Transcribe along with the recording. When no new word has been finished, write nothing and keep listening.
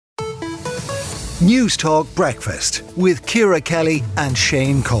News Talk Breakfast with Ciara Kelly and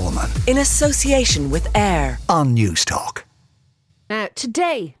Shane Coleman. In association with AIR On News Talk. Now,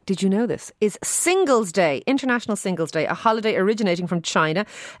 today, did you know this, is Singles Day, International Singles Day, a holiday originating from China,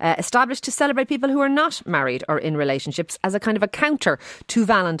 established to celebrate people who are not married or in relationships as a kind of a counter to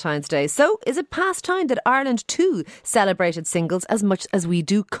Valentine's Day. So, is it past time that Ireland too celebrated singles as much as we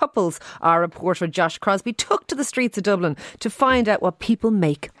do couples? Our reporter Josh Crosby took to the streets of Dublin to find out what people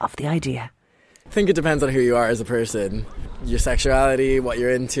make of the idea. I think it depends on who you are as a person, your sexuality, what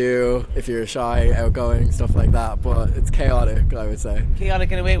you're into, if you're shy, outgoing, stuff like that. But it's chaotic, I would say.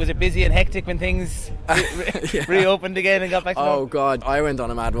 Chaotic in a way. Was it busy and hectic when things reopened again and got back to normal? Oh God, I went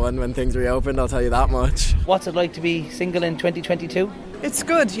on a mad one when things reopened, I'll tell you that much. What's it like to be single in 2022? It's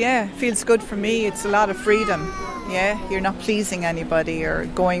good, yeah. Feels good for me. It's a lot of freedom. Yeah, you're not pleasing anybody or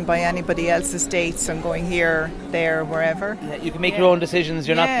going by anybody else's dates and going here, there, wherever. Yeah, you can make your own decisions.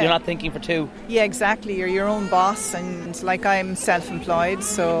 You're not thinking for two. Yeah, exactly. You're your own boss, and like I'm self-employed,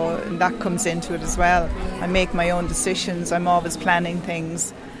 so that comes into it as well. I make my own decisions. I'm always planning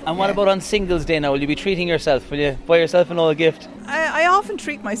things. And what about on Singles Day now? Will you be treating yourself? Will you buy yourself an old gift? I often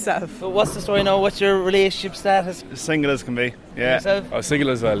treat myself. So what's the story now? What's your relationship status? Single as can be, yeah. Yourself? Oh, single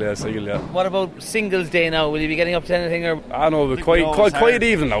as well, yeah, single, yeah. What about Singles Day now? Will you be getting up to anything? Or I know, but quiet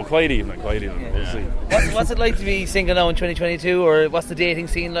evening now, quiet evening. Yeah. We'll see. What's it like to be single now in 2022, or what's the dating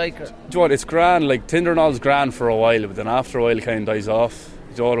scene like? Do you know what, it's grand, like Tinder and all's grand for a while, but then after a while it kind of dies off.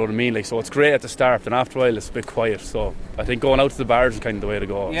 You know what I mean? Like, so it's great at the start, and after a while it's a bit quiet. So I think going out to the bars is kind of the way to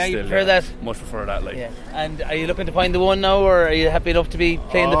go. Yeah, still, you prefer that? Much prefer that, like. Yeah. And are you looking to find the one now, or are you happy enough to be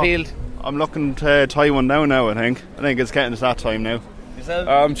playing the field? I'm looking to tie one now, I think. I think it's getting to that time now. Yourself?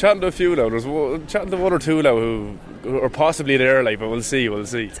 I'm chatting to a few now. Chatting to one or two now who are possibly there, like, but we'll see.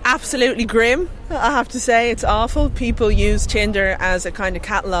 Absolutely grim, I have to say. It's awful. People use Tinder as a kind of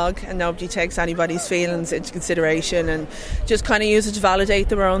catalogue, and nobody takes anybody's feelings into consideration and just kind of use it to validate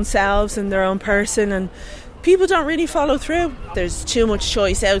their own selves and their own person, and people don't really follow through. There's too much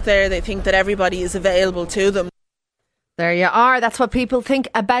choice out there. They think that everybody is available to them. There you are. That's what people think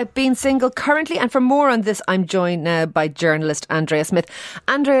about being single currently. And for more on this, I'm joined now by journalist Andrea Smith.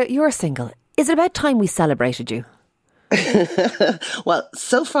 Andrea, you're single. Is it about time we celebrated you? Well,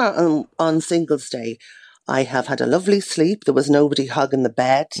 so far on Singles Day, I have had a lovely sleep. There was nobody hogging the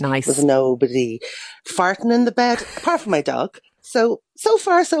bed. Nice. There was nobody farting in the bed, apart from my dog. So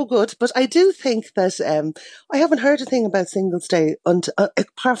far, so good. But I do think that I haven't heard a thing about Singles Day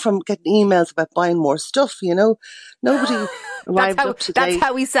apart from getting emails about buying more stuff, you know. Nobody arrived up today. That's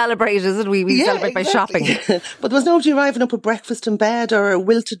how we celebrate, is it? We celebrate by shopping. But there was nobody arriving up with breakfast in bed or a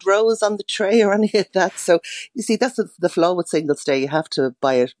wilted rose on the tray or any of that. So, you see, that's the flaw with Singles Day. You have to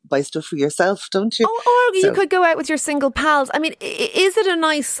buy stuff for yourself, don't you? Or you could go out with your single pals. I mean, is it a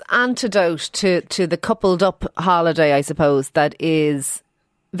nice antidote to the coupled up holiday, I suppose, that is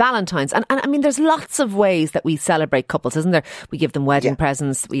Valentine's? And I mean, there's lots of ways that we celebrate couples, isn't there? We give them wedding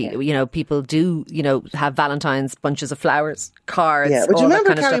presents. People do, have Valentine's, bunches of flowers, cards, Would all you that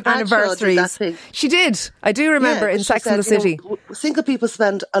remember kind of stuff. Carrie Bradshaw Anniversaries. did that thing? She did. I do remember in Sex and the City. Single people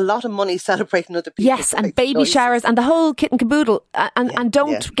spend a lot of money celebrating other people. Yes, and baby showers and the whole kit and caboodle, and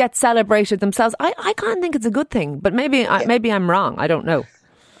don't get celebrated themselves. I can't think it's a good thing, but maybe I'm wrong. I don't know.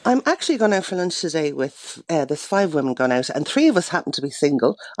 I'm actually going out for lunch today with, there's 5 women going out, and 3 of us happen to be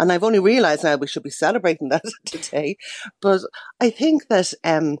single, and I've only realised now we should be celebrating that today. But I think that,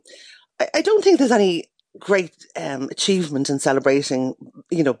 I don't think there's any great achievement in celebrating,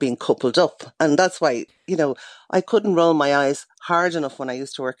 being coupled up. And that's why, I couldn't roll my eyes hard enough when I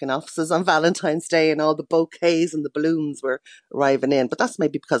used to work in offices on Valentine's Day and all the bouquets and the balloons were arriving in. But that's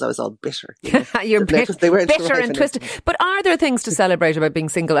maybe because I was all bitter. You're bitter and twisted. But are there things to celebrate about being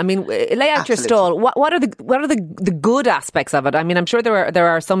single? I mean, lay out your stall. What are the good aspects of it? I mean, I'm sure there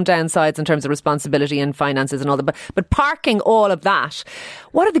are some downsides in terms of responsibility and finances and all that. But parking all of that,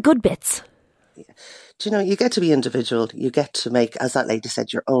 what are the good bits? Yeah. You get to be individual. You get to make, as that lady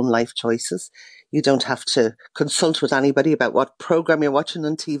said, your own life choices. You don't have to consult with anybody about what program you're watching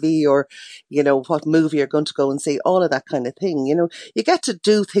on TV or, what movie you're going to go and see, all of that kind of thing. You get to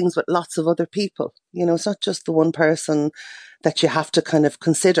do things with lots of other people. It's not just the one person that you have to kind of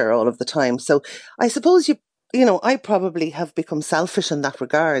consider all of the time. So I suppose I probably have become selfish in that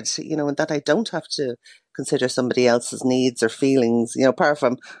regard, in that I don't have to consider somebody else's needs or feelings, apart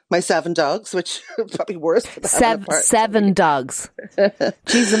from my 7 dogs, which are probably worse. Seven dogs.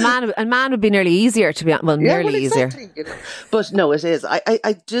 Jeez, a man would be nearly easier to be honest. Well, nearly easier. But no, it is.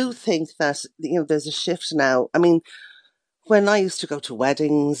 I do think that, there's a shift now. I mean, when I used to go to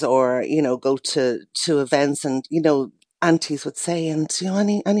weddings or, go to events and, aunties would say, and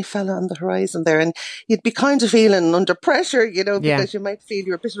any fella on the horizon there, and you'd be kind of feeling under pressure, because you might feel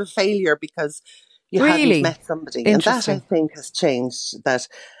you're a bit of a failure because you hadn't met somebody. And that, I think, has changed. That,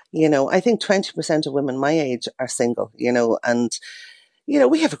 I think 20% of women my age are single, and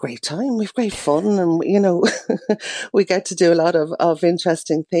we have a great time, we have great fun, and, we get to do a lot of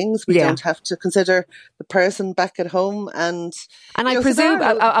interesting things. We don't have to consider the person back at home. And I presume,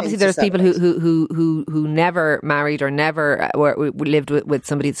 obviously, there's people who never married or never lived with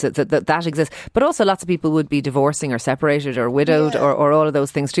somebody, so that exists. But also lots of people would be divorcing or separated or widowed or all of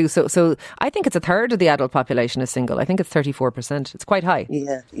those things too. So I think it's a third of the adult population is single. I think it's 34%. It's quite high.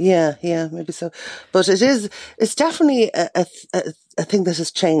 Yeah, maybe so. But it's definitely a thing that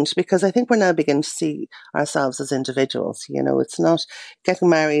has changed, because I think we're now beginning to see ourselves as individuals. It's not getting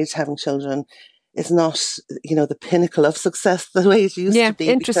married, having children. It's not, the pinnacle of success the way it used to be.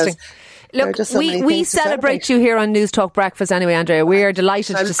 Yeah, interesting. Look, we celebrate you here on News Talk Breakfast anyway, Andrea. We are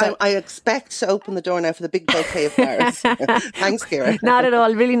delighted to I expect to open the door now for the big bouquet of flowers. Thanks, Ciara. Not at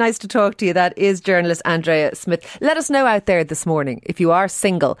all. Really nice to talk to you. That is journalist Andrea Smith. Let us know out there this morning, if you are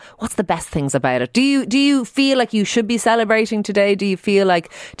single, what's the best things about it? Do you feel like you should be celebrating today? Do you feel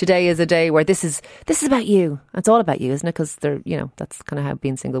like today is a day where this is about you? It's all about you, isn't it? Because that's kind of how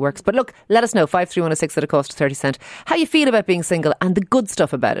being single works. But look, let us know, 53106 at a cost of 30 cents, how you feel about being single and the good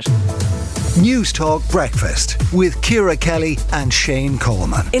stuff about it. News Talk Breakfast with Ciara Kelly and Shane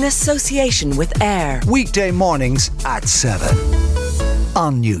Coleman. In association with AIR. Weekday mornings at 7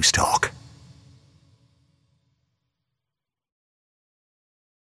 on News Talk.